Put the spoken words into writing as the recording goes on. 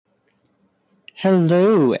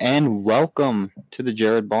Hello and welcome to the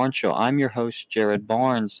Jared Barnes Show. I'm your host, Jared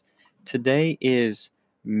Barnes. Today is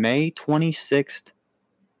May 26th,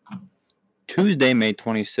 Tuesday, May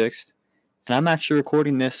 26th, and I'm actually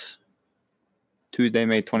recording this Tuesday,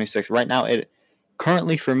 May 26th. Right now,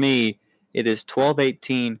 currently for me, it is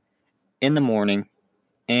 12:18 in the morning,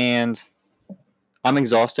 and I'm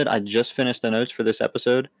exhausted. I just finished the notes for this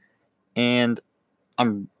episode, and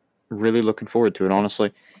I'm really looking forward to it,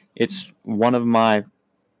 honestly. It's one of my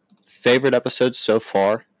favorite episodes so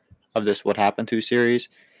far of this What Happened To series,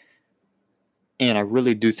 and I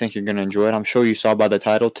really do think you're going to enjoy it. I'm sure you saw by the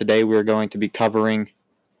title. Today we're going to be covering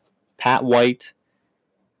Pat White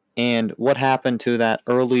and what happened to that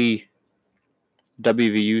early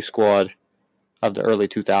WVU squad of the early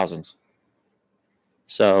 2000s.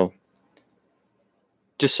 So,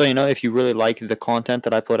 just so you know, if you really like the content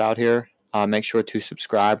that I put out here, make sure to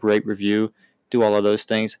subscribe, rate, review, do all of those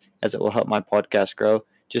things, as it will help my podcast grow.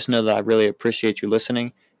 Just know that I really appreciate you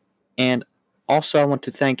listening. And also, I want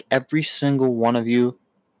to thank every single one of you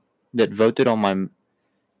that voted on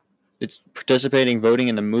voting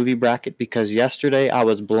in the movie bracket, because yesterday I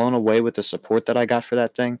was blown away with the support that I got for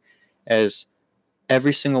that thing, as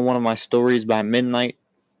every single one of my stories by midnight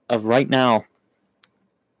of right now,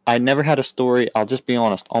 I never had a story, I'll just be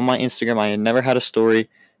honest, on my Instagram, I had never had a story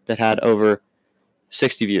that had over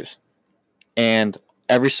 60 views. And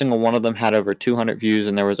every single one of them had over 200 views,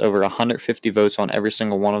 and there was over 150 votes on every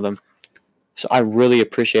single one of them. So I really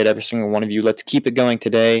appreciate every single one of you. Let's keep it going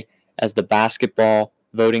today as the basketball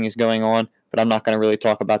voting is going on, but I'm not going to really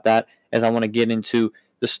talk about that, as I want to get into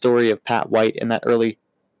the story of Pat White and that early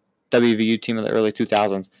WVU team of the early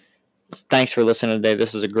 2000s. Thanks for listening today.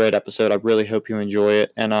 This is a great episode. I really hope you enjoy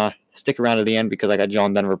it, and stick around to the end because I got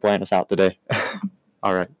John Denver playing us out today.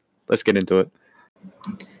 All right, let's get into it.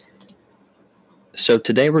 So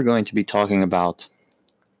today we're going to be talking about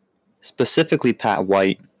specifically Pat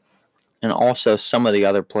White and also some of the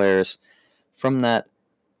other players from that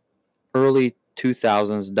early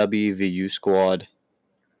 2000s WVU squad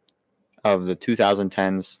of the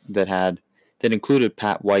 2010s that included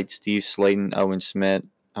Pat White, Steve Slayton, Owen Smith,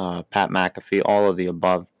 Pat McAfee, all of the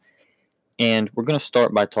above. And we're going to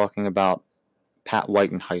start by talking about Pat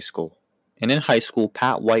White in high school. And in high school,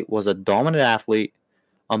 Pat White was a dominant athlete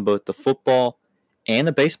on both the football and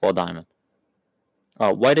the baseball diamond.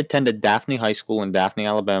 White attended Daphne High School in Daphne,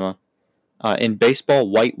 Alabama. In baseball,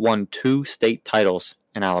 White won 2 state titles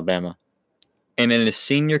in Alabama. And in his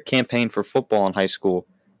senior campaign for football in high school,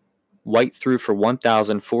 White threw for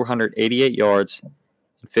 1,488 yards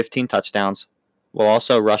and 15 touchdowns, while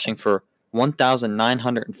also rushing for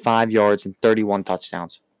 1,905 yards and 31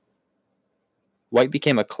 touchdowns. White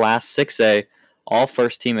became a Class 6A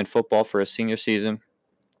All-First Team in football for his senior season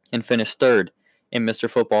and finished third in Mr.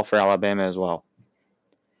 Football for Alabama as well.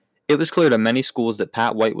 It was clear to many schools that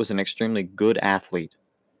Pat White was an extremely good athlete.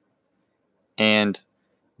 And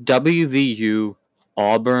WVU,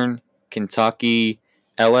 Auburn, Kentucky,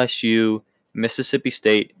 LSU, Mississippi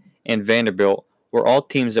State, and Vanderbilt were all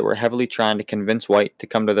teams that were heavily trying to convince White to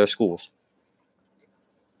come to their schools.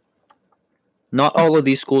 Not all of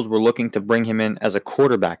these schools were looking to bring him in as a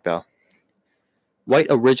quarterback, though. White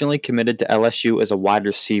originally committed to LSU as a wide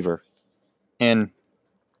receiver, and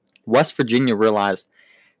West Virginia realized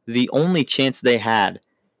the only chance they had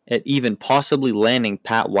at even possibly landing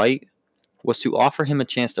Pat White was to offer him a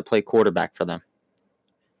chance to play quarterback for them.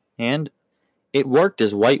 And it worked,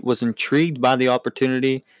 as White was intrigued by the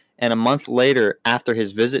opportunity, and a month later, after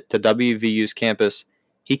his visit to WVU's campus,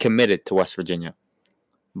 he committed to West Virginia.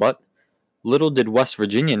 But little did West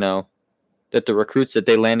Virginia know that the recruits that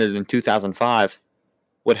they landed in 2005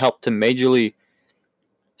 would help to majorly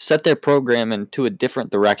set their program into a different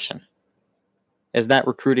direction, as that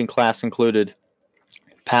recruiting class included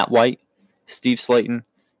Pat White, Steve Slayton,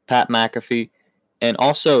 Pat McAfee, and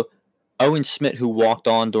also Owen Smith, who walked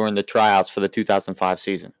on during the tryouts for the 2005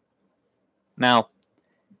 season. Now,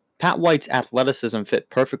 Pat White's athleticism fit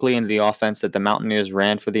perfectly into the offense that the Mountaineers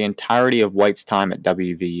ran for the entirety of White's time at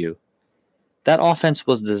WVU. That offense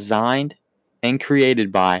was designed and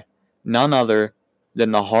created by none other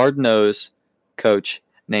than the hard-nosed coach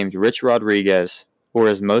named Rich Rodriguez, or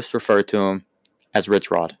as most refer to him as Rich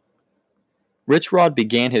Rod. Rich Rod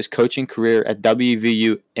began his coaching career at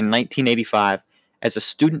WVU in 1985 as a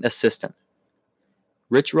student assistant.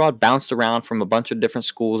 Rich Rod bounced around from a bunch of different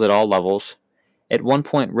schools at all levels. At one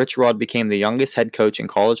point, Rich Rod became the youngest head coach in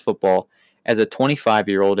college football as a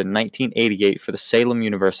 25-year-old in 1988 for the Salem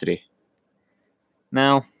University.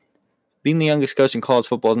 Now, being the youngest coach in college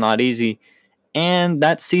football is not easy, and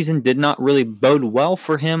that season did not really bode well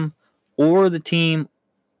for him or the team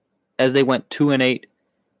as they went 2-8,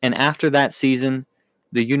 and after that season,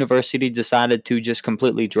 the university decided to just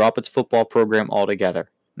completely drop its football program altogether.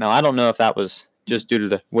 Now, I don't know if that was just due to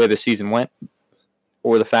the way the season went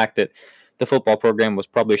or the fact that the football program was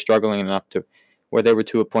probably struggling enough to where they were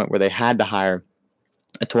to a point where they had to hire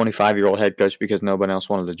a 25-year-old head coach because nobody else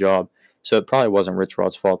wanted the job. So it probably wasn't Rich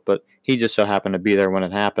Rod's fault, but he just so happened to be there when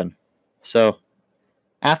it happened. So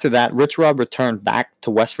after that, Rich Rod returned back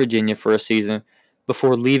to West Virginia for a season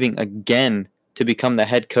before leaving again to become the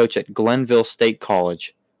head coach at Glenville State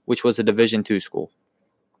College, which was a Division II school.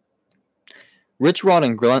 Rich Rod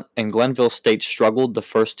and Glenville State struggled the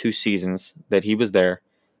first 2 seasons that he was there,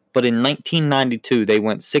 but in 1992 they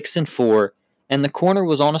went 6-4, and the corner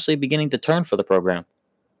was honestly beginning to turn for the program.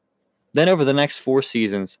 Then over the next 4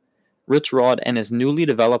 seasons, Rich Rod and his newly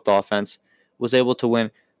developed offense was able to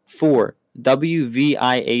win 4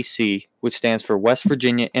 WVIAC, which stands for West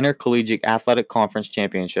Virginia Intercollegiate Athletic Conference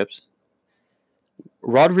Championships.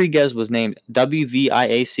 Rodriguez was named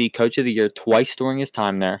WVIAC Coach of the Year twice during his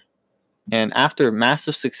time there. And after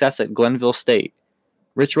massive success at Glenville State,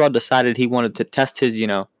 Rich Rod decided he wanted to test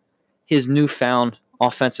his newfound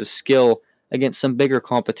offensive skill against some bigger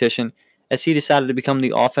competition, as he decided to become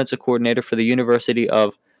the offensive coordinator for the University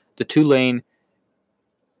of Tulane.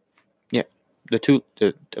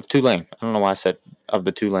 Of Tulane. I don't know why I said of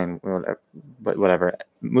the Tulane, but whatever.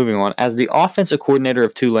 Moving on. As the offensive coordinator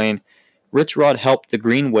of Tulane, Rich Rod helped the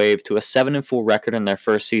Green Wave to a 7-4 record in their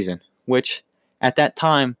first season, which at that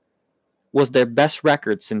time was their best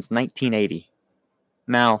record since 1980.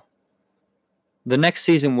 Now, the next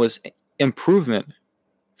season was improvement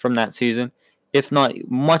from that season, if not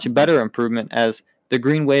much better improvement, as the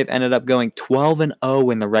Green Wave ended up going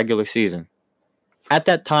 12-0 in the regular season. At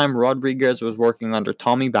that time, Rodriguez was working under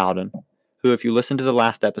Tommy Bowden, who, if you listen to the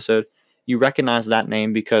last episode, you recognize that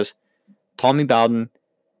name because Tommy Bowden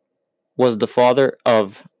was the father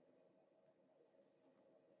of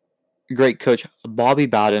great coach Bobby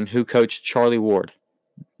Bowden, who coached Charlie Ward,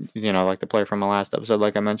 like the player from the last episode,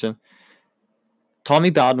 like I mentioned.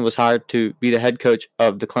 Tommy Bowden was hired to be the head coach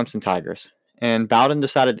of the Clemson Tigers, and Bowden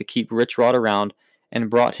decided to keep Rich Rod around and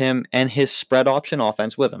brought him and his spread option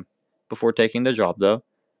offense with him. Before taking the job, though,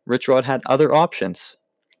 Rich Rod had other options,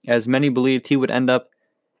 as many believed he would end up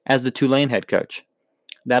as the Tulane head coach.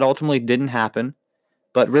 That ultimately didn't happen,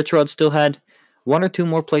 but Rich Rod still had 1 or 2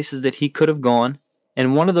 more places that he could have gone,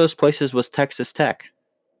 and one of those places was Texas Tech.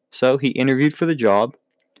 So he interviewed for the job,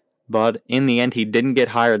 but in the end he didn't get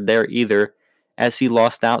hired there either, as he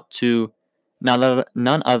lost out to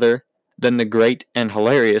none other than the great and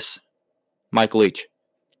hilarious Mike Leach,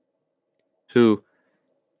 who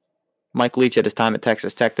Mike Leach at his time at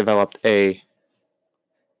Texas Tech developed a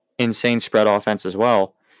insane spread offense as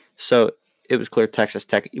well. So it was clear Texas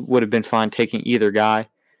Tech would have been fine taking either guy,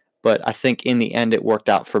 but I think in the end it worked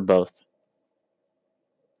out for both.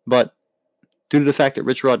 But due to the fact that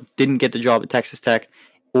Rich Rod didn't get the job at Texas Tech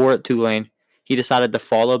or at Tulane, he decided to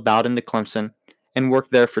follow Bowden to Clemson and work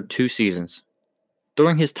there for 2 seasons.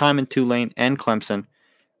 During his time in Tulane and Clemson,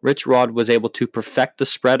 Rich Rod was able to perfect the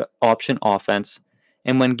spread option offense,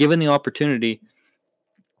 and when given the opportunity,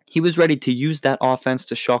 he was ready to use that offense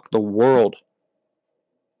to shock the world.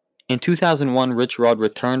 In 2001, Rich Rod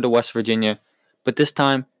returned to West Virginia, but this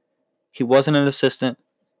time, he wasn't an assistant.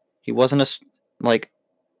 He wasn't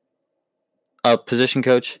a position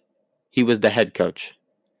coach. He was the head coach.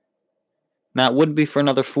 Now, it wouldn't be for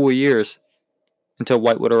another 4 years until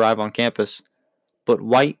White would arrive on campus, but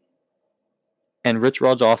White and Rich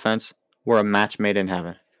Rod's offense were a match made in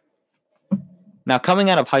heaven. Now, coming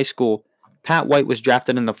out of high school, Pat White was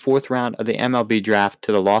drafted in the 4th round of the MLB draft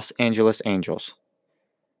to the Los Angeles Angels.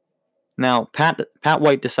 Now, Pat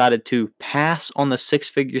White decided to pass on the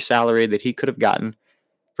 6-figure salary that he could have gotten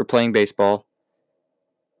for playing baseball,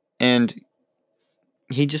 and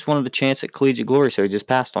he just wanted a chance at collegiate glory, so he just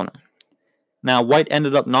passed on it. Now, White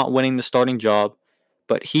ended up not winning the starting job,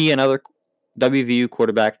 but he and other WVU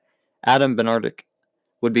quarterback Adam Bernardic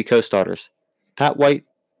would be co-starters. Pat White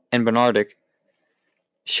and Bernardic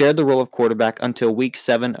shared the role of quarterback until Week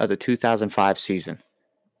 7 of the 2005 season.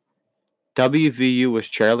 WVU was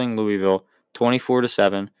trailing Louisville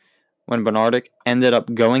 24-7 when Bernardic ended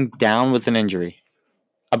up going down with an injury.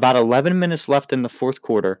 About 11 minutes left in the 4th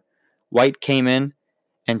quarter, White came in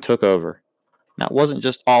and took over. Now, it wasn't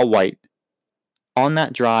just all White. On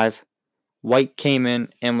that drive, White came in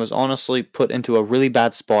and was honestly put into a really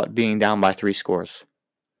bad spot being down by 3 scores.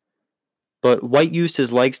 But White used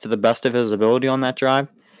his legs to the best of his ability on that drive,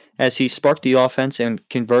 as he sparked the offense and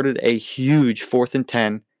converted a huge 4th and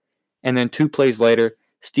 10, and then 2 plays later,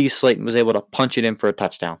 Steve Slayton was able to punch it in for a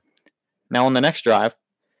touchdown. Now on the next drive,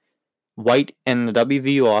 White and the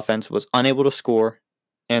WVU offense was unable to score,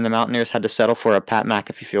 and the Mountaineers had to settle for a Pat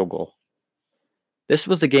McAfee field goal. This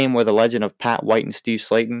was the game where the legend of Pat White and Steve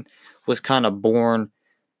Slayton was kind of born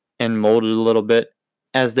and molded a little bit,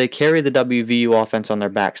 as they carried the WVU offense on their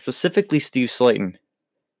back, specifically Steve Slayton.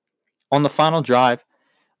 On the final drive,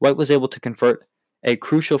 White was able to convert a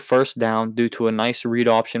crucial first down due to a nice read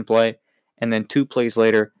option play, and then 2 plays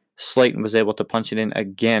later, Slayton was able to punch it in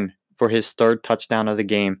again for his third touchdown of the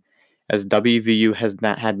game, as WVU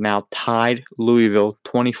had now tied Louisville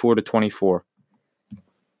 24-24.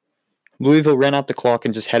 Louisville ran out the clock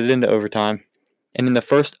and just headed into overtime, and in the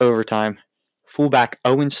first overtime, fullback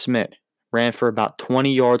Owen Smith ran for about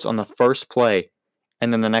 20 yards on the first play,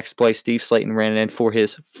 and then the next play, Steve Slayton ran in for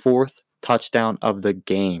his 4th touchdown of the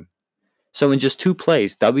game. So in just 2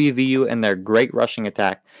 plays, WVU and their great rushing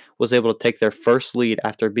attack was able to take their first lead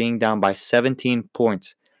after being down by 17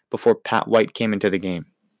 points before Pat White came into the game.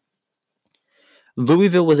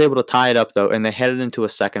 Louisville was able to tie it up, though, and they headed into a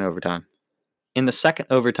second overtime. In the second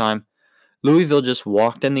overtime, Louisville just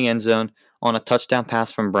walked in the end zone on a touchdown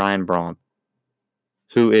pass from Brian Braum,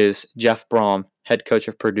 who is Jeff Braum, head coach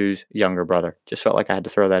of Purdue's younger brother. Just felt like I had to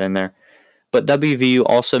throw that in there. But WVU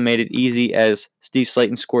also made it easy as Steve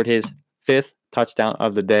Slayton scored his 5th touchdown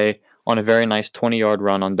of the day on a very nice 20-yard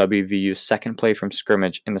run on WVU's second play from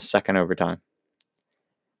scrimmage in the second overtime.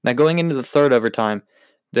 Now going into the third overtime,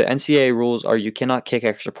 the NCAA rules are you cannot kick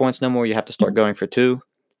extra points no more. You have to start going for 2.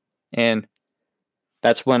 And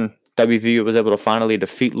that's when WVU was able to finally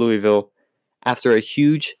defeat Louisville after a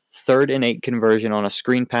huge 3rd and 8 conversion on a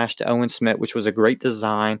screen pass to Owen Smith, which was a great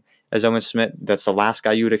design, as Owen Smith, that's the last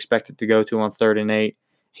guy you would expect it to go to on 3rd and 8.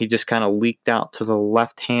 He just kind of leaked out to the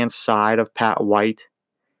left-hand side of Pat White.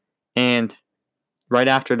 And right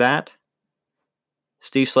after that,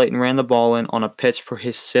 Steve Slayton ran the ball in on a pitch for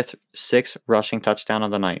his 6th rushing touchdown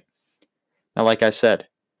of the night. Now, like I said,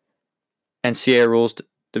 NCAA rules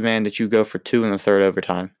demand that you go for 2 in the third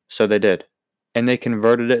overtime, so they did. And they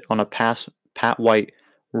converted it on a pass, Pat White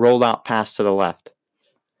rollout pass to the left.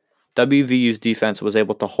 WVU's defense was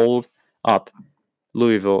able to hold up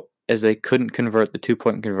Louisville as they couldn't convert the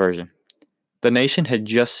 2-point conversion. The nation had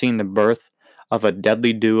just seen the birth of a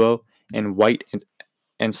deadly duo in White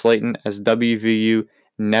and Slayton, as WVU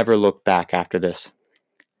never looked back after this.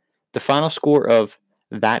 The final score of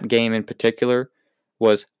that game in particular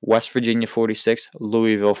was West Virginia 46,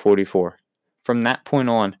 Louisville 44. From that point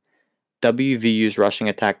on, WVU's rushing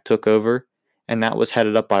attack took over, and that was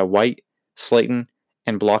headed up by White, Slayton,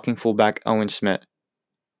 and blocking fullback Owen Smith.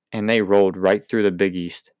 And they rolled right through the Big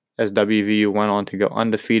East, as WVU went on to go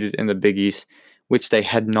undefeated in the Big East, which they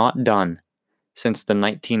had not done since the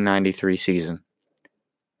 1993 season.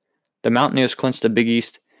 The Mountaineers clinched the Big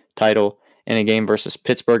East title in a game versus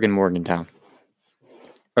Pittsburgh and Morgantown.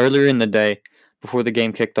 Earlier in the day, before the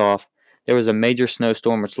game kicked off, there was a major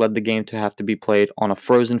snowstorm which led the game to have to be played on a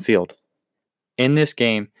frozen field. In this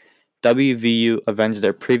game, WVU avenged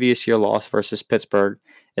their previous year loss versus Pittsburgh,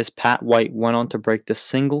 as Pat White went on to break the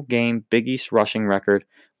single-game Big East rushing record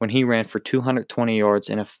when he ran for 220 yards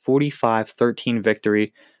in a 45-13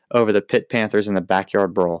 victory over the Pitt Panthers in the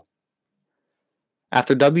Backyard Brawl.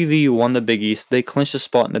 After WVU won the Big East, they clinched a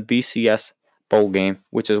spot in the BCS Bowl game,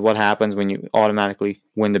 which is what happens when you automatically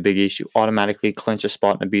win the Big East. You automatically clinch a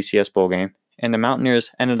spot in the BCS Bowl game. And the Mountaineers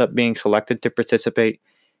ended up being selected to participate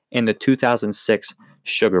in the 2006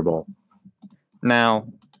 Sugar Bowl. Now,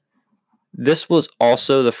 this was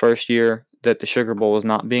also the first year that the Sugar Bowl was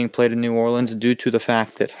not being played in New Orleans due to the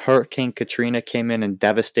fact that Hurricane Katrina came in and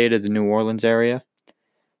devastated the New Orleans area.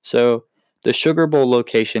 So the Sugar Bowl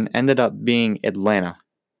location ended up being Atlanta.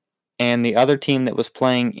 And the other team that was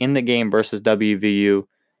playing in the game versus WVU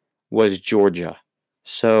was Georgia.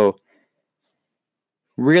 So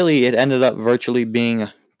really it ended up virtually being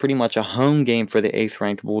pretty much a home game for the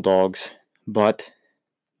 8th-ranked Bulldogs. But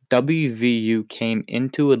WVU came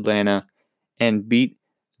into Atlanta and beat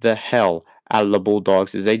the hell out of the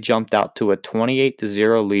Bulldogs as they jumped out to a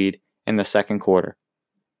 28-0 lead in the second quarter.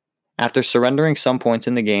 After surrendering some points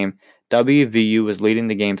in the game, WVU was leading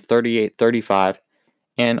the game 38-35,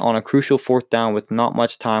 and on a crucial 4th down with not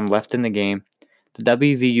much time left in the game, the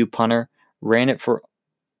WVU punter ran it for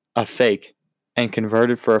a fake and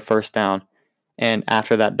converted for a first down, and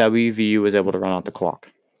after that, WVU was able to run out the clock.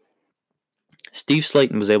 Steve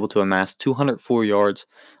Slayton was able to amass 204 yards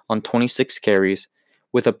on 26 carries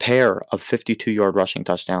with a pair of 52-yard rushing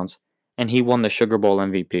touchdowns, and he won the Sugar Bowl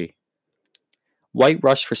MVP. White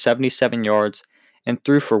rushed for 77 yards and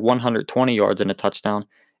threw for 120 yards and a touchdown,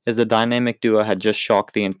 as the dynamic duo had just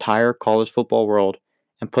shocked the entire college football world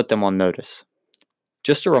and put them on notice.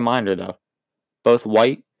 Just a reminder though, both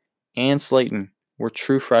White and Slayton were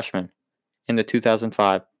true freshmen in the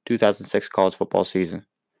 2005-2006 college football season.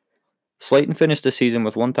 Slayton finished the season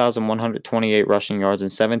with 1,128 rushing yards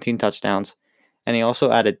and 17 touchdowns, and he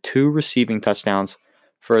also added 2 receiving touchdowns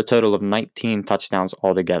for a total of 19 touchdowns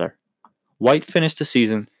altogether. White finished the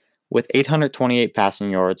season with 828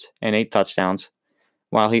 passing yards and 8 touchdowns,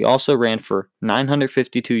 while he also ran for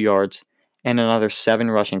 952 yards and another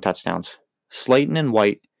 7 rushing touchdowns. Slayton and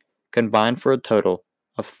White combined for a total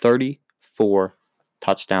of 34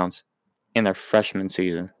 touchdowns in their freshman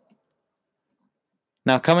season.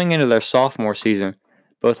 Now, coming into their sophomore season,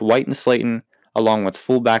 both White and Slayton, along with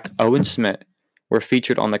fullback Owen Smith, were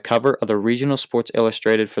featured on the cover of the Regional Sports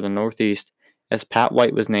Illustrated for the Northeast, as Pat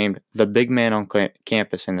White was named the big man on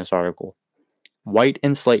campus in this article. White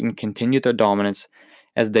and Slayton continued their dominance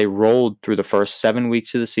as they rolled through the first 7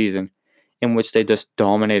 weeks of the season, in which they just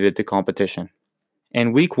dominated the competition.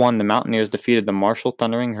 In Week 1, the Mountaineers defeated the Marshall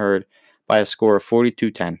Thundering Herd by a score of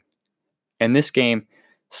 42-10. In this game,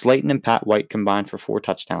 Slayton and Pat White combined for 4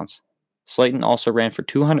 touchdowns. Slayton also ran for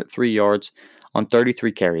 203 yards on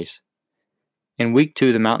 33 carries. In Week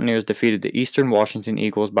 2, the Mountaineers defeated the Eastern Washington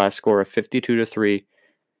Eagles by a score of 52-3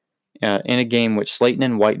 in a game which Slayton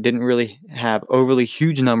and White didn't really have overly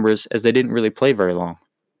huge numbers as they didn't really play very long.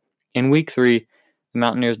 In Week 3, the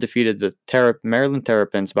Mountaineers defeated the Maryland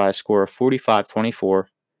Terrapins by a score of 45-24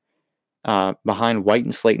 behind White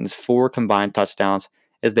and Slayton's 4 combined touchdowns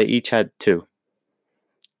as they each had 2.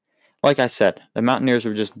 Like I said, the Mountaineers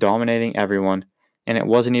were just dominating everyone, and it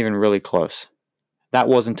wasn't even really close. That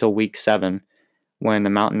was until Week 7, when the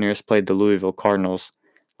Mountaineers played the Louisville Cardinals,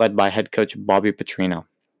 led by head coach Bobby Petrino.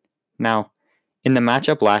 Now, in the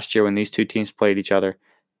matchup last year when these two teams played each other,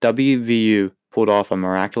 WVU pulled off a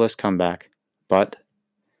miraculous comeback, but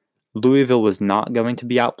Louisville was not going to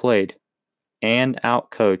be outplayed and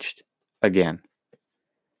outcoached again.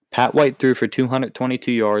 Pat White threw for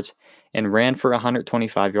 222 yards and ran for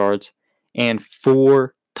 125 yards and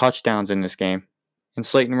 4 touchdowns in this game. And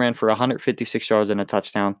Slayton ran for 156 yards and a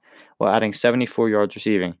touchdown while adding 74 yards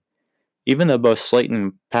receiving. Even though both Slayton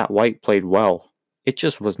and Pat White played well, it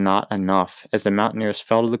just was not enough as the Mountaineers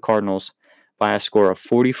fell to the Cardinals by a score of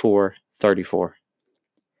 44-34.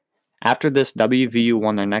 After this, WVU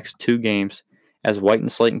won their next 2 games as White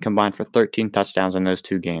and Slayton combined for 13 touchdowns in those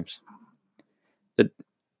 2 games.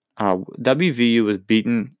 WVU was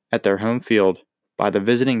beaten at their home field by the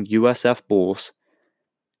visiting USF Bulls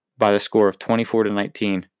by the score of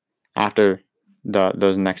 24-19 after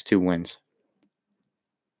those next 2 wins.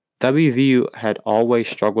 WVU had always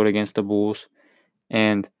struggled against the Bulls,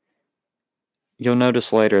 and you'll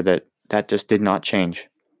notice later that just did not change.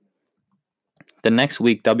 The next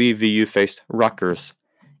week, WVU faced Rutgers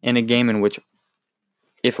in a game in which,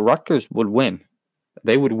 if Rutgers would win,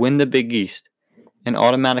 they would win the Big East and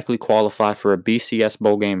automatically qualify for a BCS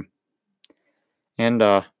bowl game. And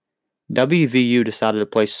WVU decided to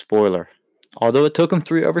play spoiler. Although it took them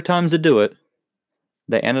 3 overtimes to do it,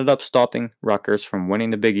 they ended up stopping Rutgers from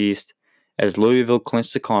winning the Big East as Louisville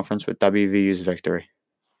clinched the conference with WVU's victory.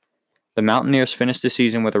 The Mountaineers finished the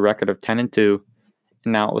season with a record of 10-2,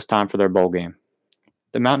 and now it was time for their bowl game.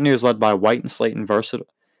 The Mountaineers, led by White and Slayton versatile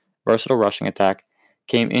rushing attack,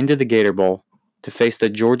 came into the Gator Bowl to face the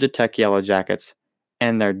Georgia Tech Yellow Jackets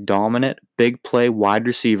and their dominant big play wide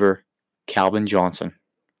receiver, Calvin Johnson.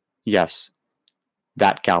 Yes,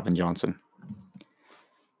 that Calvin Johnson.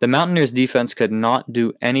 The Mountaineers' defense could not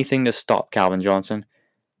do anything to stop Calvin Johnson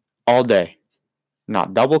all day.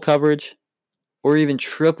 Not double coverage or even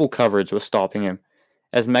triple coverage was stopping him,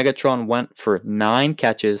 as Megatron went for 9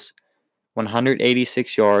 catches,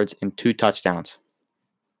 186 yards, and 2 touchdowns.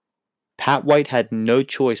 Pat White had no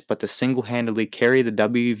choice but to single-handedly carry the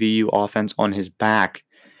WVU offense on his back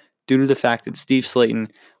due to the fact that Steve Slayton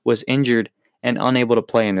was injured and unable to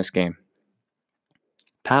play in this game.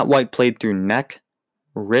 Pat White played through neck,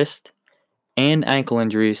 wrist, and ankle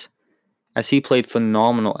injuries as he played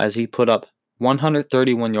phenomenal as he put up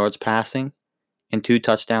 131 yards passing and 2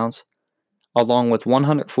 touchdowns, along with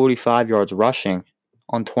 145 yards rushing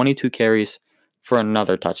on 22 carries for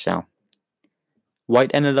another touchdown.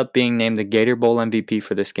 White ended up being named the Gator Bowl MVP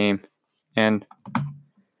for this game, and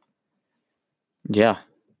yeah,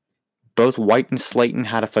 both White and Slayton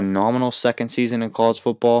had a phenomenal second season in college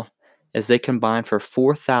football as they combined for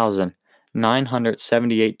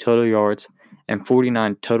 4,978 total yards and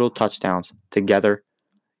 49 total touchdowns together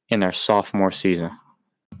in their sophomore season.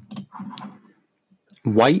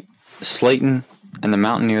 White, Slayton, and the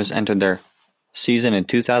Mountaineers entered their season in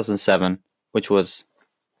 2007, which was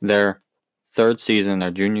their 3rd season,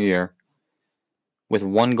 their junior year, with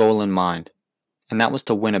one goal in mind, and that was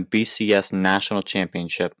to win a BCS national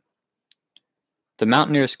championship. The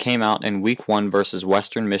Mountaineers came out in Week 1 versus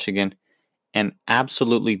Western Michigan and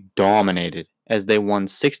absolutely dominated as they won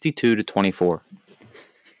 62-24.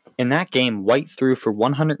 In that game, White threw for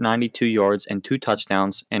 192 yards and 2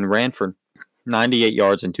 touchdowns and ran for 98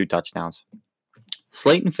 yards and 2 touchdowns.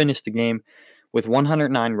 Slayton finished the game with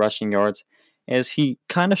 109 rushing yards as he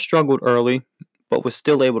kind of struggled early but was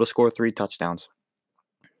still able to score 3 touchdowns.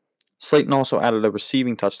 Slayton also added a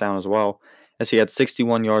receiving touchdown as well as he had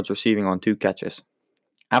 61 yards receiving on 2 catches.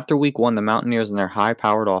 After Week 1, the Mountaineers and their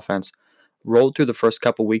high-powered offense rolled through the first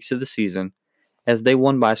couple weeks of the season as they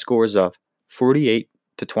won by scores of 48-23,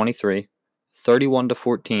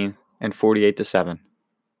 31-14, and 48-7.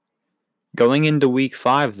 Going into Week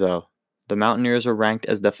 5, though, the Mountaineers are ranked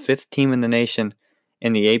as the 5th team in the nation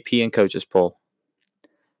in the AP and coaches poll.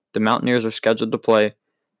 The Mountaineers are scheduled to play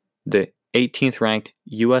the 18th ranked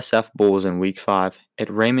USF Bulls in Week 5 at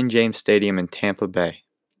Raymond James Stadium in Tampa Bay.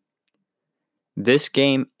 This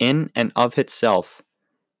game in and of itself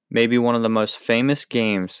may be one of the most famous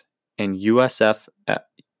games in USF's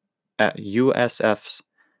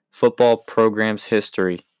football program's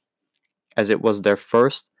history, as it was their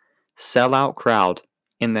first sellout crowd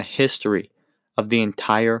in the history of the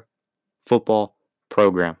entire football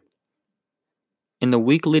program. In the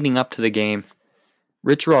week leading up to the game,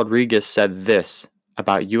 Rich Rodriguez said this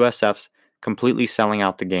about USF's completely selling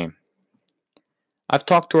out the game. "I've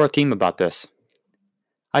talked to our team about this.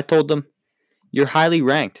 I told them, you're highly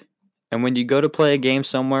ranked, and when you go to play a game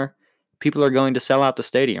somewhere, people are going to sell out the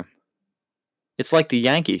stadium. It's like the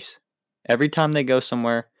Yankees. Every time they go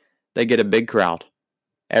somewhere, they get a big crowd.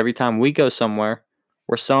 Every time we go somewhere,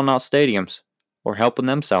 we're selling out stadiums or helping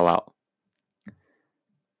them sell out."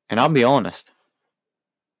 And I'll be honest,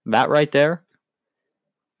 that right there,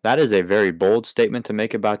 that is a very bold statement to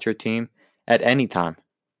make about your team at any time,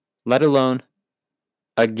 let alone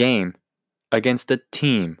a game against a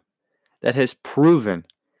team that has proven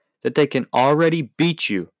that they can already beat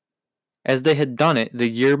you as they had done it the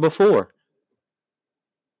year before.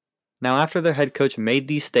 Now, after their head coach made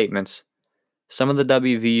these statements, some of the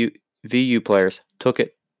WVU players took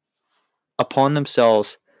it upon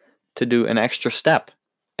themselves to do an extra step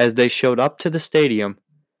as they showed up to the stadium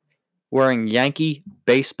wearing Yankee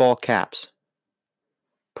baseball caps.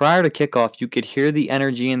 Prior to kickoff, you could hear the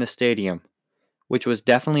energy in the stadium, which was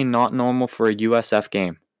definitely not normal for a USF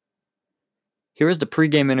game. Here is the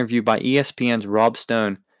pregame interview by ESPN's Rob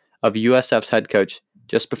Stone of USF's head coach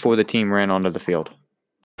just before the team ran onto the field.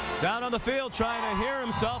 Down on the field trying to hear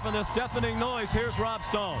himself in this deafening noise. Here's Rob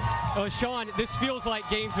Stone. Oh, Sean, this feels like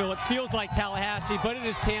Gainesville. It feels like Tallahassee, but it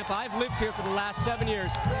is Tampa. I've lived here for the last 7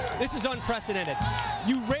 years. This is unprecedented.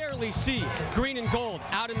 You rarely see green and gold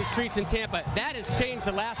out in the streets in Tampa. That has changed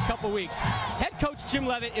the last couple weeks. Head coach Jim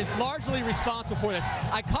Leavitt is largely responsible for this.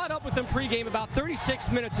 I caught up with him pregame about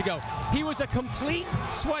 36 minutes ago. He was a complete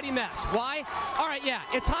sweaty mess. Why? All right, yeah,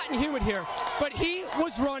 it's hot and humid here, but he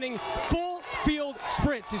was running full field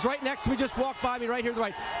sprints. He's right next to me, just walked by me right here to the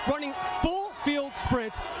right, running full field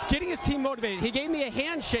sprints, getting his team motivated. He gave me a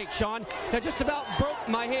handshake, Sean, that just about broke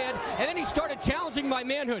my hand, and then he started challenging my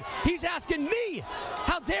manhood. He's asking me,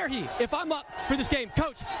 how dare he, if I'm up for this game.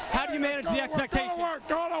 Coach, how do you manage the expectation?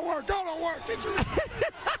 Go to work.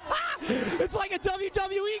 It's like a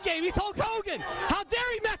WWE game. He's Hulk Hogan. How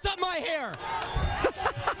dare he mess up my hair?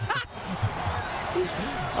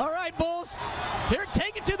 All right, Bulls, here,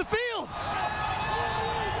 take it to the field.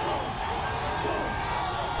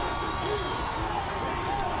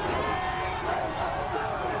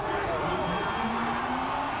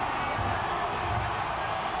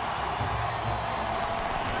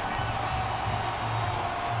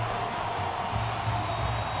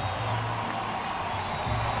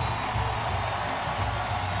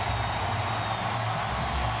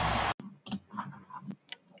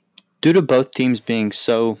 Due to both teams being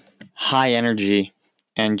so high energy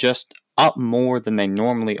and just up more than they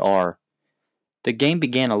normally are, the game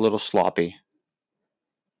began a little sloppy.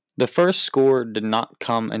 The first score did not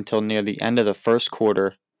come until near the end of the first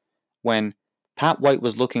quarter when Pat White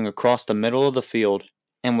was looking across the middle of the field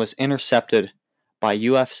and was intercepted by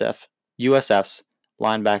USF's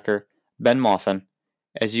linebacker Ben Moffin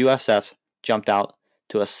as USF jumped out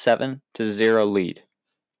to a 7-0 lead.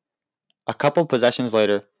 A couple possessions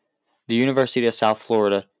later, the University of South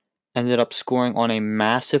Florida ended up scoring on a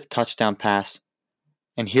massive touchdown pass,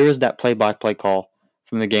 and here is that play-by-play call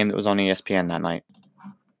from the game that was on ESPN that night.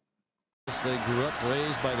 They grew up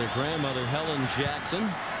raised by their grandmother, Helen Jackson,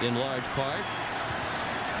 in large part.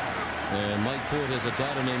 And Mike Ford has a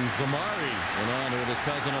daughter named Zamari. Went on with his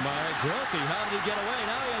cousin Amari. Grothy, how did he get away?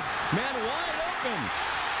 Now he has man wide open.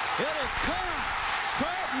 It is caught.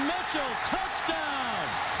 Mitchell, touchdown!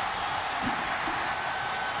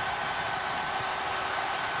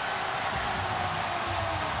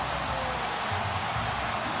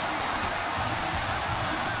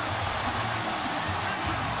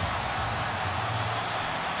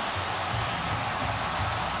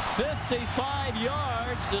 "55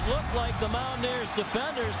 yards. It looked like the Mountaineers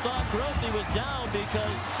defenders thought Grothe was down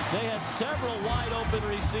because they had several wide open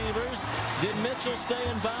receivers. Did Mitchell stay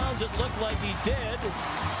in bounds? It looked like he did.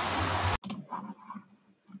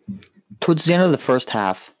 Towards the end of the first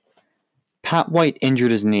half, Pat White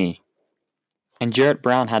injured his knee, and Jarrett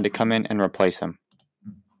Brown had to come in and replace him.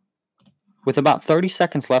 With about 30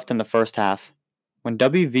 seconds left in the first half, when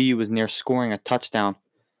WVU was near scoring a touchdown,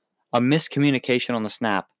 a miscommunication on the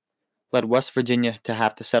snap led West Virginia to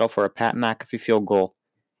have to settle for a Pat McAfee field goal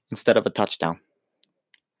instead of a touchdown.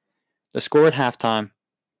 The score at halftime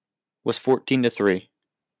was 14-3,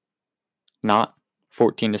 not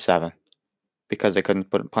 14-7, because they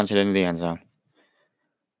couldn't punch it into the end zone.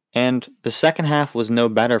 And the second half was no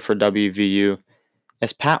better for WVU,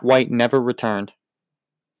 as Pat White never returned,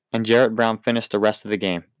 and Jarrett Brown finished the rest of the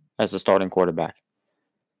game as the starting quarterback.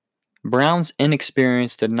 Brown's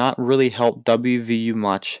inexperience did not really help WVU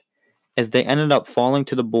much, as they ended up falling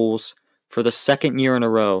to the Bulls for the second year in a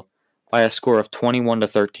row by a score of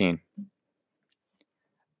 21-13.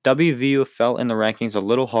 WVU fell in the rankings a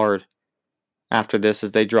little hard after this,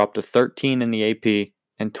 as they dropped to 13 in the AP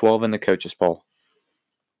and 12 in the coaches poll.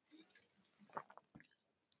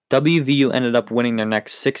 WVU ended up winning their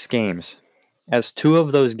next 6 games, as 2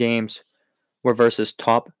 of those games were versus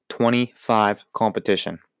top 25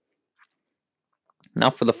 competition. Now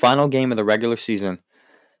for the final game of the regular season,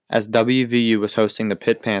 as WVU was hosting the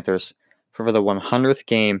Pitt Panthers for the 100th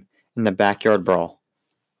game in the Backyard Brawl.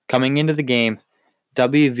 Coming into the game,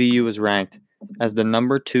 WVU was ranked as the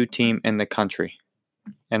number 2 team in the country.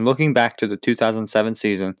 And looking back to the 2007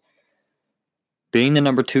 season, being the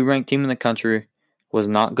number 2 ranked team in the country was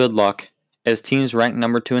not good luck, as teams ranked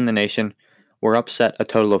number 2 in the nation were upset a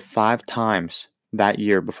total of 5 times that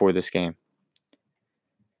year before this game.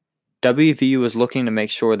 WVU was looking to make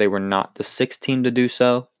sure they were not the 6th team to do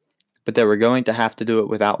so, but they were going to have to do it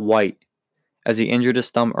without White, as he injured his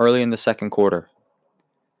thumb early in the second quarter.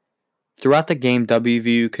 Throughout the game,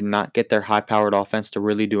 WVU could not get their high-powered offense to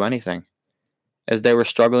really do anything, as they were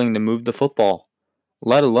struggling to move the football,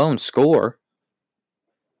 let alone score.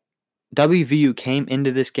 WVU came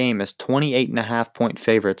into this game as 28.5-point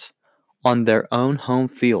favorites on their own home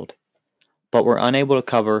field, but were unable to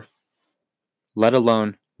cover, let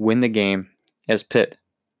alone win the game, as Pitt,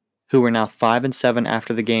 who were now 5-7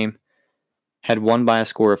 after the game, had won by a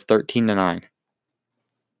score of 13-9.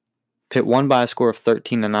 Pitt won by a score of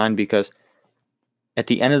 13-9 because at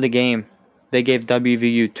the end of the game, they gave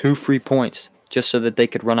WVU 2 free points just so that they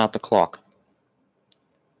could run out the clock.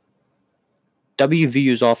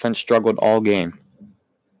 WVU's offense struggled all game,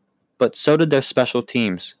 but so did their special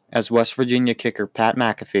teams, as West Virginia kicker Pat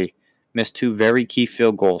McAfee missed 2 very key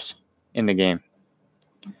field goals in the game.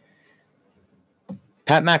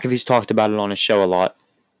 Pat McAfee's talked about it on his show a lot.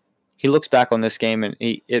 He looks back on this game and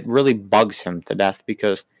it really bugs him to death,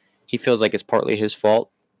 because he feels like it's partly his fault,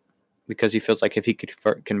 because he feels like if he could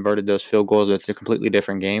converted those field goals, it's a completely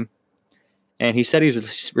different game. And he said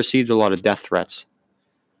he's received a lot of death threats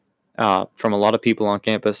from a lot of people on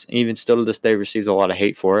campus. Even still to this day, receives a lot of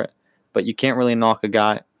hate for it. But you can't really knock a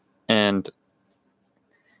guy and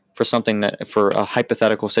for a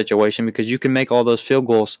hypothetical situation, because you can make all those field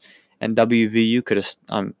goals and WVU could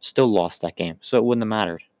have still lost that game, so it wouldn't have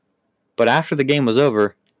mattered. But after the game was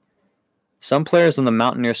over, some players on the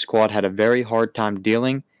Mountaineer squad had a very hard time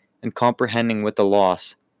dealing and comprehending with the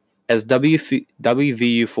loss, as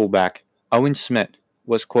WVU fullback Owen Smith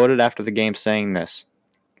was quoted after the game saying this: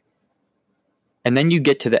 "And then you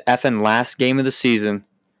get to the effing last game of the season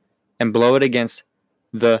and blow it against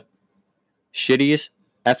the shittiest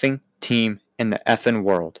effing team in the effing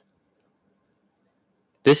world."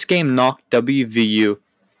 This game knocked WVU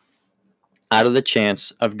out of the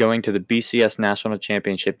chance of going to the BCS National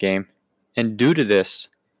Championship game, and due to this,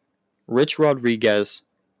 Rich Rodriguez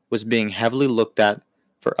was being heavily looked at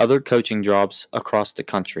for other coaching jobs across the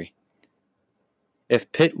country.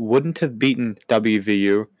 If Pitt wouldn't have beaten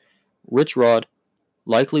WVU, Rich Rod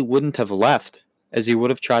likely wouldn't have left, as he would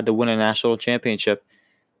have tried to win a national championship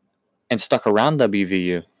and stuck around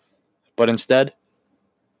WVU. But instead,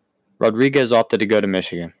 Rodriguez opted to go to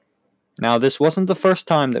Michigan. Now, this wasn't the first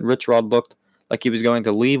time that Rich Rod looked like he was going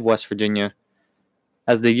to leave West Virginia,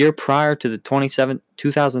 as the year prior to the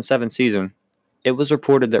 2007 season, it was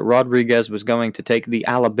reported that Rodriguez was going to take the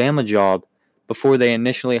Alabama job before they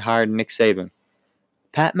initially hired Nick Saban.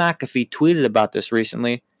 Pat McAfee tweeted about this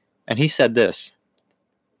recently, and he said this: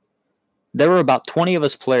 "There were about 20 of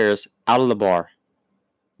us players out of the bar.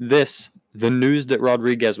 The news that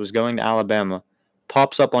Rodriguez was going to Alabama,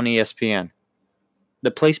 pops up on ESPN.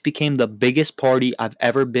 The place became the biggest party I've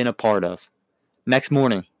ever been a part of. Next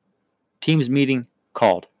morning, team's meeting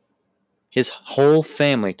called. His whole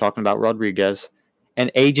family talking about Rodriguez,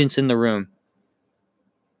 and agents in the room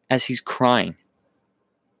as he's crying.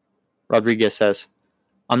 Rodriguez says,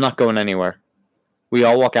 'I'm not going anywhere.' We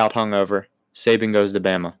all walk out hungover. Saban goes to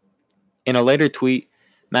Bama." In a later tweet,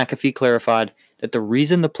 McAfee clarified that the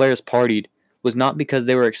reason the players partied was not because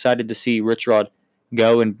they were excited to see Rich Rod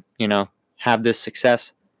go and, have this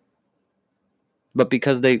success, but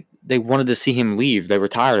because they wanted to see him leave. They were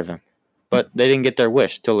tired of him. But they didn't get their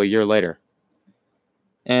wish till a year later.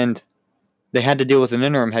 And they had to deal with an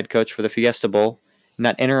interim head coach for the Fiesta Bowl, and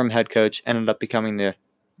that interim head coach ended up becoming the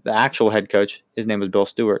actual head coach. His name was Bill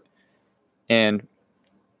Stewart. And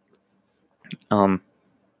for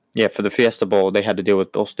the Fiesta Bowl, they had to deal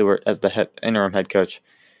with Bill Stewart as the interim head coach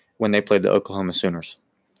when they played the Oklahoma Sooners.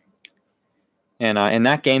 And in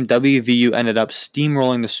that game, WVU ended up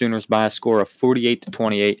steamrolling the Sooners by a score of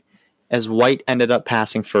 48-28, as White ended up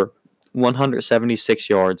passing for 176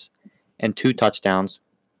 yards and 2 touchdowns,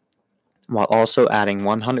 while also adding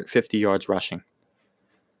 150 yards rushing.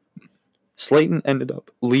 Slayton ended up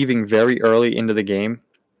leaving very early into the game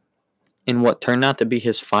in what turned out to be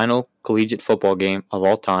his final collegiate football game of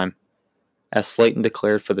all time, as Slayton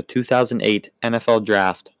declared for the 2008 NFL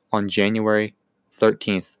Draft on January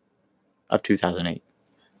 13th of 2008.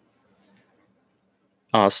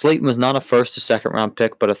 Slayton was not a first or second round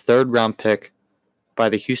pick, but a third round pick by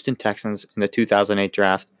the Houston Texans in the 2008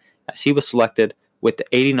 draft, as he was selected with the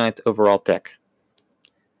 89th overall pick.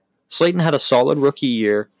 Slayton had a solid rookie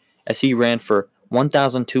year as he ran for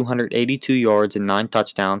 1,282 yards and 9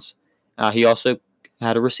 touchdowns. He also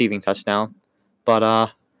had a receiving touchdown,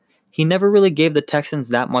 but he never really gave the Texans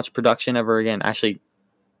that much production ever again. Actually,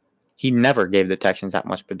 he never gave the Texans that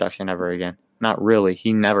much production ever again. Not really.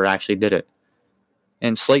 He never actually did it.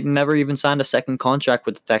 And Slayton never even signed a second contract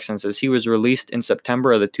with the Texans, as he was released in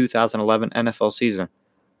September of the 2011 NFL season.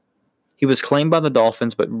 He was claimed by the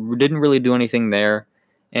Dolphins, but didn't really do anything there.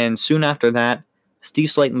 And soon after that, Steve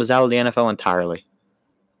Slayton was out of the NFL entirely.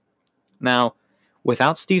 Now,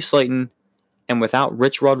 without Steve Slayton and without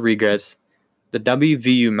Rich Rodriguez, the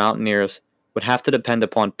WVU Mountaineers would have to depend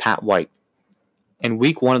upon Pat White. In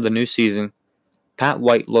week 1 of the new season, Pat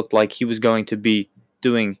White looked like he was going to be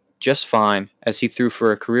doing just fine, as he threw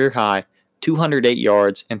for a career-high 208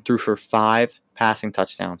 yards and threw for 5 passing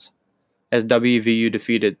touchdowns, as WVU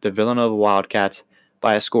defeated the Villanova Wildcats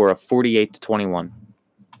by a score of 48-21.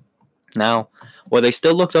 Now, while they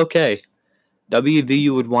still looked okay,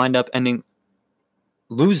 WVU would wind up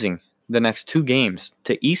losing the next 2 games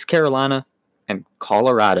to East Carolina and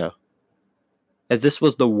Colorado, as this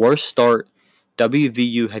was the worst start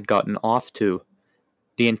WVU had gotten off to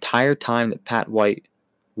the entire time that Pat White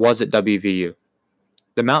was at WVU.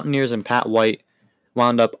 The Mountaineers and Pat White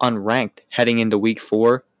wound up unranked heading into week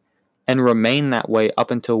 4 and remained that way up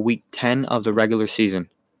until week 10 of the regular season.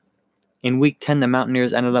 In week 10, the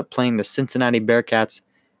Mountaineers ended up playing the Cincinnati Bearcats,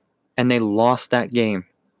 and they lost that game,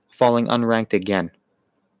 falling unranked again.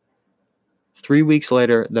 3 weeks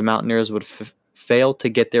later, the Mountaineers would fail to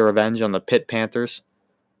get their revenge on the Pitt Panthers,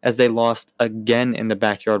 as they lost again in the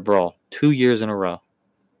Backyard Brawl 2 years in a row.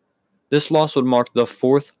 This loss would mark the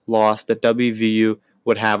 4th loss that WVU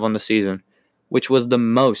would have on the season, which was the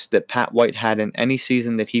most that Pat White had in any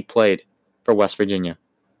season that he played for West Virginia.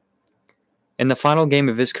 In the final game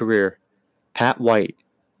of his career, Pat White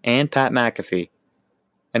and Pat McAfee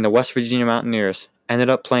and the West Virginia Mountaineers ended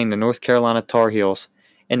up playing the North Carolina Tar Heels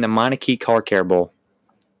in the Meineke Car Care Bowl.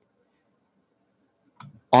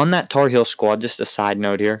 On that Tar Heel squad, just a side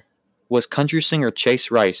note here, was country singer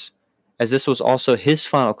Chase Rice, as this was also his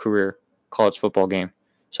final career college football game.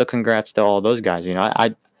 So congrats to all those guys.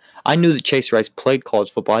 I knew that Chase Rice played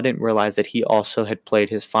college football. I didn't realize that he also had played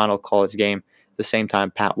his final college game the same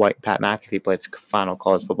time Pat McAfee played his final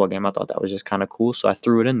college football game. I thought that was just kind of cool, so I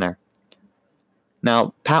threw it in there.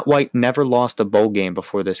 Now, Pat White never lost a bowl game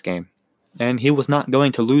before this game, and he was not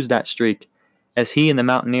going to lose that streak, as he and the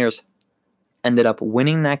Mountaineers ended up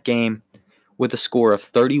winning that game with a score of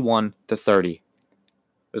 31-30. It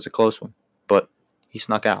was a close one, but he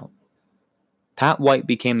snuck out. Pat White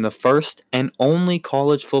became the first and only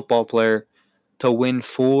college football player to win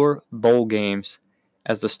 4 bowl games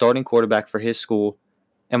as the starting quarterback for his school,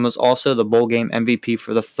 and was also the bowl game MVP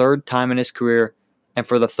for the 3rd time in his career and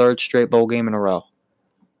for the 3rd straight bowl game in a row.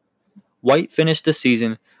 White finished the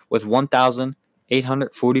season with 1,000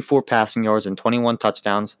 844 passing yards and 21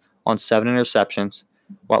 touchdowns on 7 interceptions,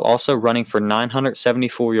 while also running for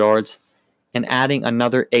 974 yards and adding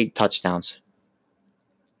another 8 touchdowns.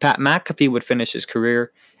 Pat McAfee would finish his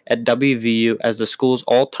career at WVU as the school's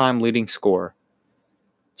all-time leading scorer.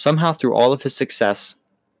 Somehow through all of his success,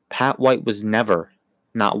 Pat White was never,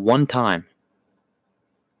 not one time,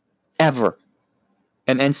 ever,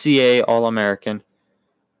 an NCAA All-American,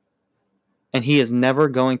 and he is never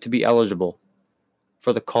going to be eligible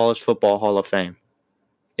for the College Football Hall of Fame.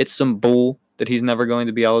 It's some bull that he's never going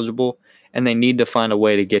to be eligible, and they need to find a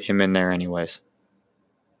way to get him in there anyways.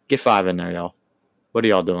 Get 5 in there, y'all. What are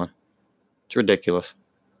y'all doing? It's ridiculous.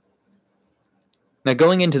 Now,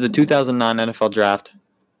 going into the 2009 NFL Draft,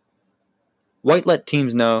 White let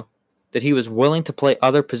teams know that he was willing to play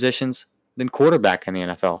other positions than quarterback in the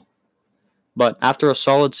NFL. But after a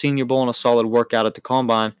solid Senior Bowl and a solid workout at the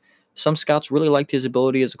Combine, some scouts really liked his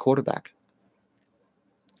ability as a quarterback.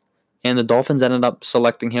 And the Dolphins ended up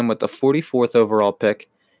selecting him with the 44th overall pick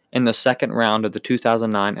in the second round of the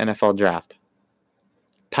 2009 NFL Draft.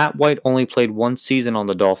 Pat White only played one season on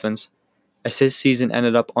the Dolphins, as his season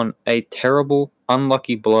ended up on a terrible,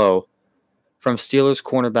 unlucky blow from Steelers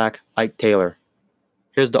cornerback Ike Taylor.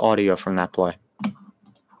 Here's the audio from that play.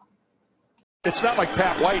 It's not like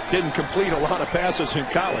Pat White didn't complete a lot of passes in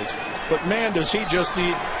college, but man, does he just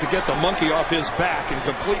need to get the monkey off his back and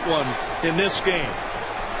complete one in this game.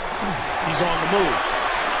 He's on the move.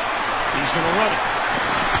 He's going to run it.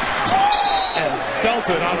 And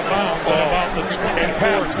belted out of bounds at about the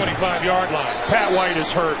 25-yard line. Pat White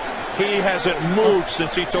is hurt. He hasn't moved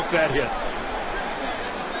since he took that hit.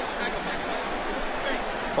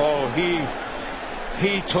 Oh,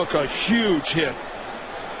 he took a huge hit.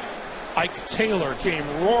 Ike Taylor came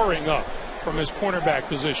roaring up from his cornerback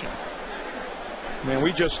position. Man,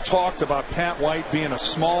 we just talked about Pat White being a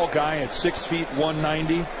small guy at 6 feet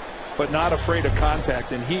 190, but not afraid of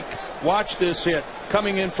contact. And he, watch this hit.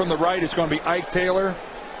 Coming in from the right is going to be Ike Taylor.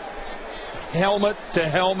 Helmet to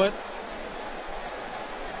helmet.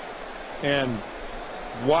 And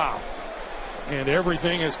wow. And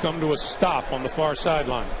everything has come to a stop on the far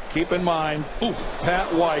sideline. Keep in mind,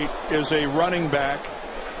 Pat White is a running back,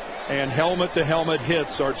 and helmet to helmet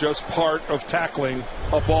hits are just part of tackling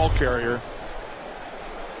a ball carrier.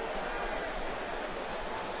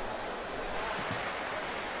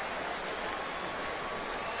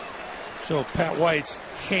 So Pat White's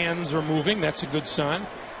hands are moving. That's a good sign.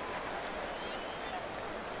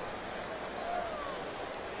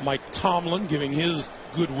 Mike Tomlin giving his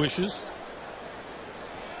good wishes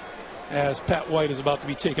as Pat White is about to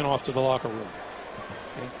be taken off to the locker room.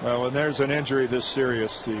 Okay. Well, when there's an injury this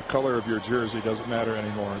serious, the color of your jersey doesn't matter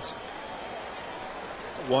anymore. It's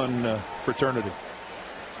one fraternity.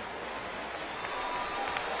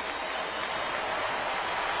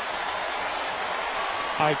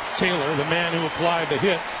 Ike Taylor, the man who applied the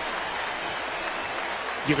hit,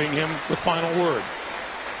 giving him the final word.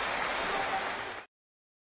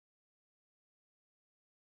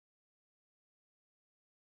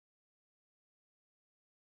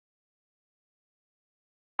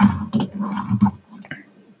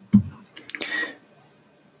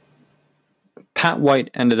 Pat White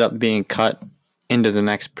ended up being cut into the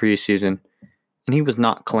next preseason, and he was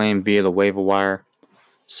not claimed via the waiver wire,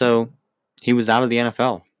 so he was out of the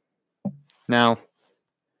NFL. Now,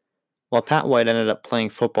 while Pat White ended up playing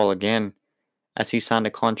football again, as he signed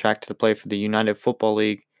a contract to play for the United Football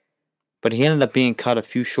League, but he ended up being cut a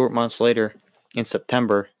few short months later in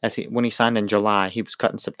September, when he signed in July, he was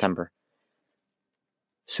cut in September.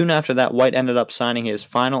 Soon after that, White ended up signing his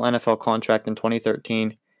final NFL contract in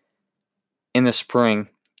 2013 in the spring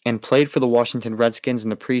and played for the Washington Redskins in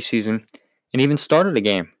the preseason and even started a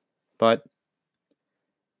game, but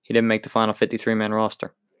he didn't make the final 53-man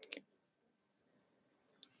roster.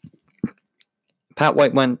 Pat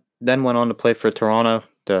White then went on to play for Toronto,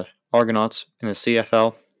 the Argonauts, in the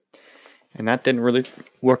CFL, and that didn't really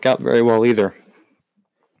work out very well either.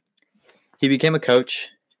 He became a coach,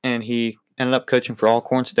 and he ended up coaching for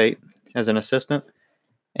Alcorn State as an assistant,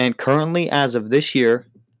 and currently, as of this year,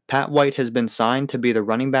 Pat White has been signed to be the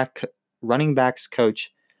running backs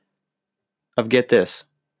coach of, get this,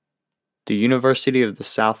 the University of the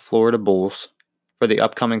South Florida Bulls for the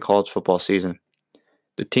upcoming college football season.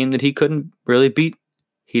 The team that he couldn't really beat,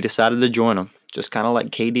 he decided to join them, just kind of like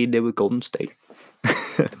KD did with Golden State.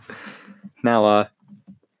 Now,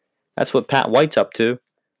 that's what Pat White's up to.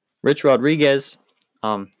 Rich Rodriguez,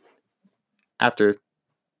 after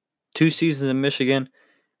 2 seasons in Michigan,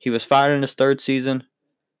 he was fired in his 3rd season.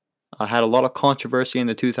 Had a lot of controversy in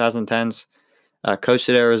the 2010s. Coached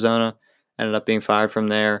at Arizona, ended up being fired from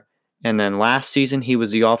there. And then last season, he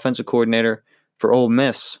was the offensive coordinator for Ole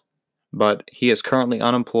Miss, but he is currently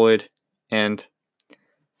unemployed. And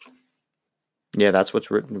yeah, that's what's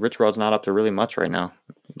Rich Rod's not up to really much right now.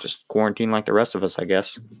 Just quarantine like the rest of us, I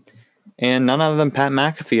guess. And none other than Pat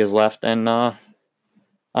McAfee is left. And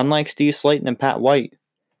unlike Steve Slayton and Pat White,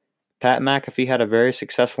 Pat McAfee had a very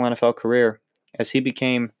successful NFL career as he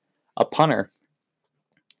became a punter.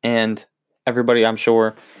 And everybody, I'm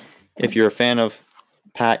sure, if you're a fan of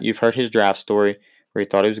Pat, you've heard his draft story where he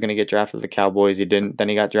thought he was going to get drafted to the Cowboys. He didn't. Then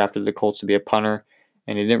he got drafted to the Colts to be a punter,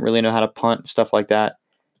 and he didn't really know how to punt, stuff like that.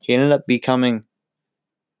 He ended up becoming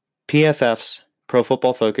PFF's, Pro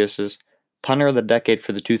Football Focus's, punter of the decade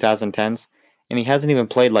for the 2010s, and he hasn't even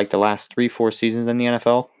played like the last 3-4 seasons in the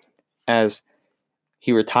NFL, as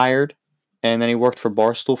he retired, and then he worked for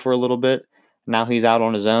Barstool for a little bit. Now he's out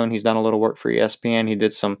on his own. He's done a little work for ESPN. He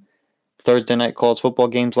did some Thursday night college football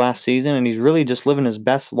games last season, and he's really just living his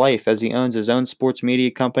best life as he owns his own sports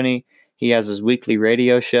media company. He has his weekly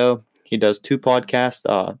radio show. He does 2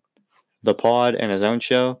 podcasts, The Pod and his own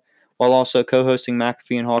show, while also co-hosting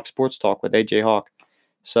McAfee and Hawk Sports Talk with AJ Hawk.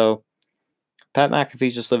 So Pat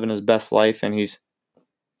McAfee's just living his best life, and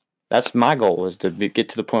that's my goal, is to get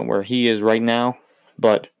to the point where he is right now.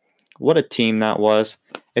 But what a team that was.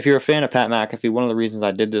 If you're a fan of Pat McAfee, one of the reasons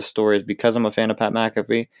I did this story is because I'm a fan of Pat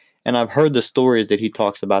McAfee, and I've heard the stories that he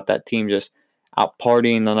talks about that team just out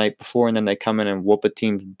partying the night before, and then they come in and whoop a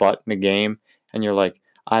team's butt in the game, and you're like,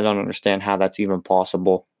 I don't understand how that's even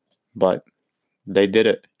possible, but they did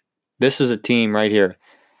it. This is a team right here.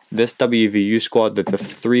 This WVU squad, that the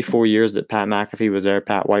 3-4 years that Pat McAfee was there,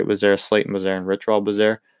 Pat White was there, Slayton was there, and Rich Rod was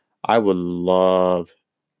there, I would love,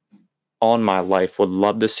 on my life, would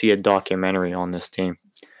love to see a documentary on this team.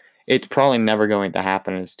 It's probably never going to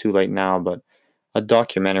happen, and it's too late now, but a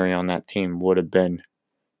documentary on that team would have been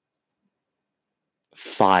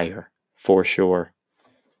fire for sure.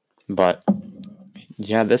 But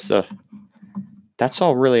yeah, that's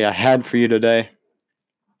all really I had for you today.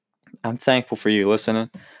 I'm thankful for you listening.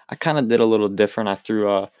 I kind of did a little different. I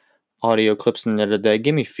threw audio clips in there today.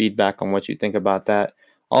 Give me feedback on what you think about that.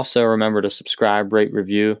 Also, remember to subscribe, rate,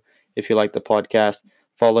 review if you like the podcast.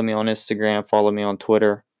 Follow me on Instagram. Follow me on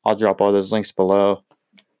Twitter. I'll drop all those links below.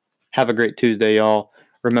 Have a great Tuesday, y'all.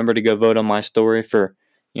 Remember to go vote on my story for,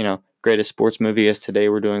 greatest sports movie, as today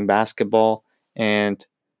we're doing basketball. And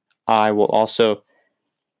I will also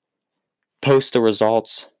post the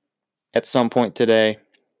results at some point today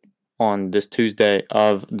on this Tuesday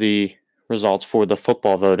of the results for the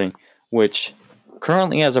football voting, which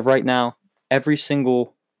currently, as of right now, every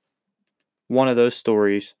single one of those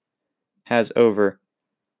stories has over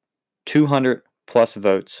 200 plus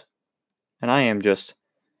votes. And I am just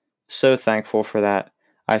so thankful for that.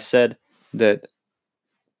 I said that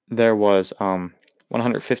there was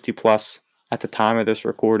 150 plus at the time of this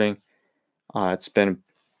recording. It's been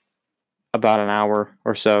about an hour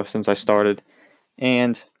or so since I started,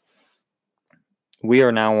 and we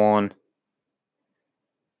are now on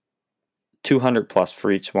 200 plus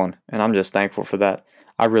for each one, and I'm just thankful for that.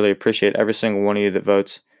 I really appreciate every single one of you that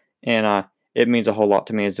votes, and it means a whole lot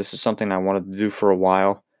to me, as this is something I wanted to do for a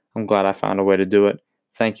while. I'm glad I found a way to do it.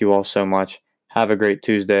 Thank you all so much. Have a great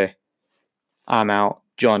Tuesday. I'm out.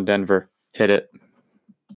 John Denver, hit it.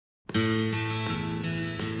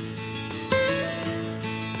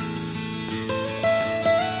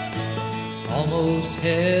 Almost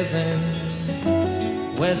heaven,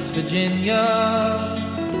 West Virginia,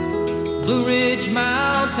 Blue Ridge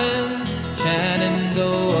Mountains,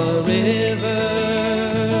 Shenandoah River.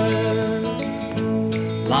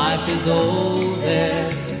 Life is old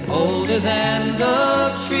there, older than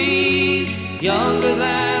the trees, younger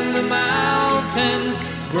than the mountains,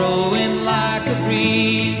 growing like a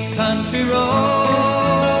breeze. Country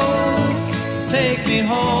roads take me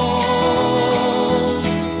home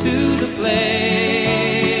to the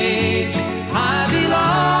place I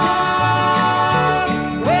belong,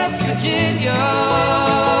 West Virginia.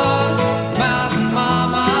 Mountain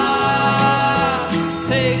mama,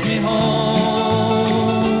 take me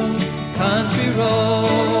home. Country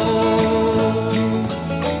roads,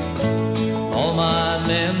 all my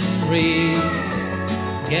memories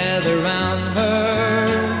gather round her.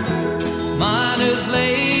 Miner's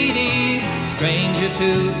lady, stranger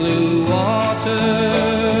to blue water,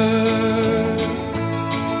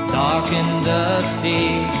 dark and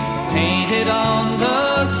dusty, painted on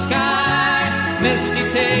the sky, misty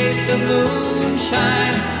taste of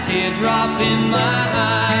moonshine, teardrop in my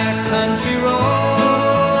eye. Country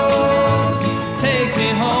roads take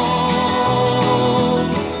me home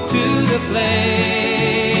to the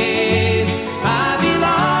place I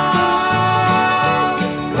belong,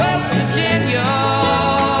 West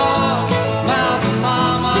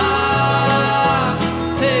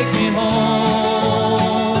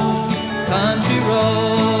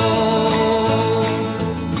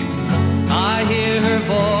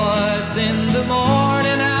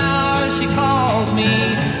me.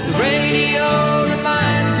 The radio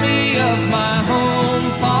reminds me of my home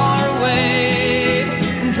far away.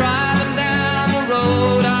 Driving down the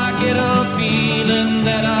road, I get a feeling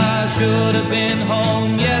that I should have been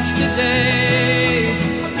home yesterday.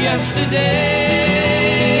 Yesterday.